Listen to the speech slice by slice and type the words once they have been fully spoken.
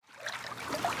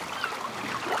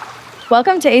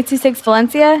Welcome to 826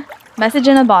 Valencia, message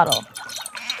in a bottle.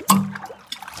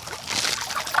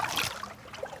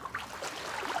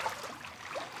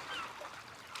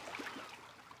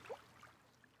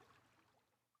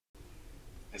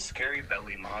 The Scary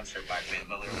Belly Monster by Ben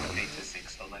Miller from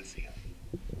 826 Valencia.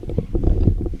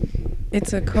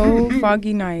 It's a cold,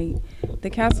 foggy night. The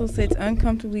castle sits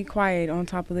uncomfortably quiet on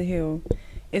top of the hill.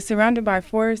 It's surrounded by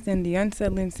forest and the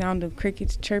unsettling sound of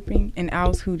crickets chirping and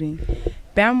owls hooting.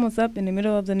 Bam was up in the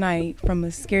middle of the night from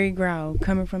a scary growl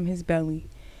coming from his belly.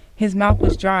 His mouth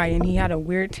was dry and he had a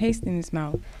weird taste in his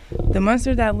mouth. The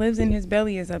monster that lives in his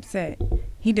belly is upset.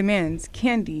 He demands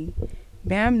candy.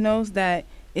 Bam knows that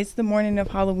it's the morning of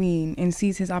Halloween and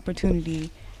sees his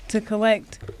opportunity to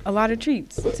collect a lot of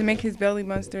treats to make his belly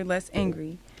monster less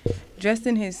angry. Dressed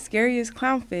in his scariest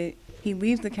clown fit, he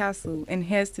leaves the castle and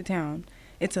heads to town.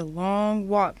 It's a long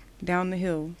walk down the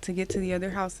hill to get to the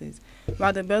other houses.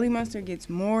 While the belly monster gets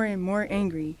more and more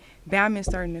angry, Bam is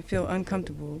starting to feel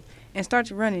uncomfortable and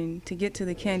starts running to get to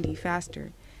the candy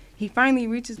faster. He finally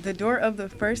reaches the door of the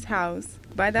first house.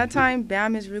 By that time,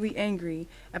 Bam is really angry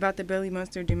about the belly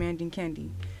monster demanding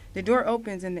candy. The door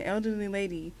opens and the elderly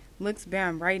lady looks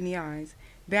Bam right in the eyes.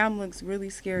 Bam looks really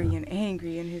scary and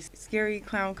angry in his scary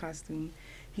clown costume.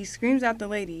 He screams at the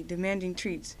lady, demanding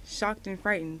treats. Shocked and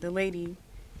frightened, the lady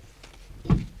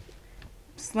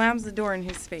slams the door in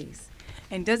his face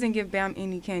and doesn't give Bam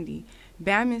any candy.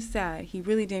 Bam is sad. He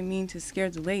really didn't mean to scare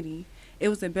the lady. It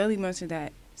was the belly monster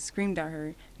that screamed at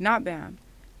her, not Bam.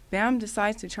 Bam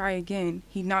decides to try again.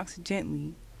 He knocks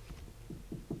gently,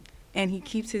 and he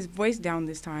keeps his voice down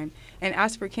this time and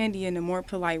asks for candy in a more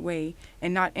polite way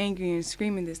and not angry and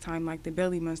screaming this time like the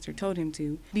belly monster told him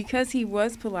to. Because he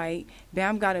was polite,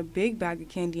 Bam got a big bag of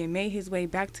candy and made his way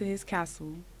back to his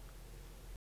castle.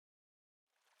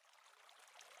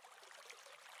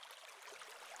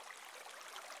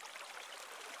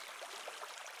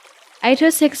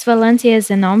 I26 Valencia is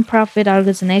a non-profit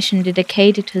organization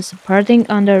dedicated to supporting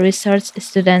under-researched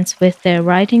students with their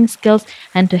writing skills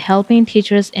and to helping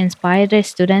teachers inspire their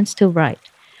students to write.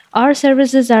 Our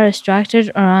services are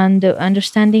structured around the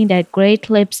understanding that great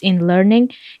leaps in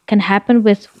learning can happen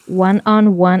with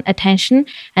one-on-one attention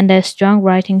and that strong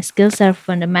writing skills are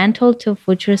fundamental to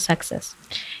future success.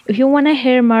 If you want to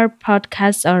hear more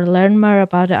podcasts or learn more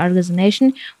about the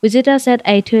organization, visit us at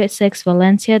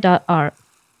a26valencia.org.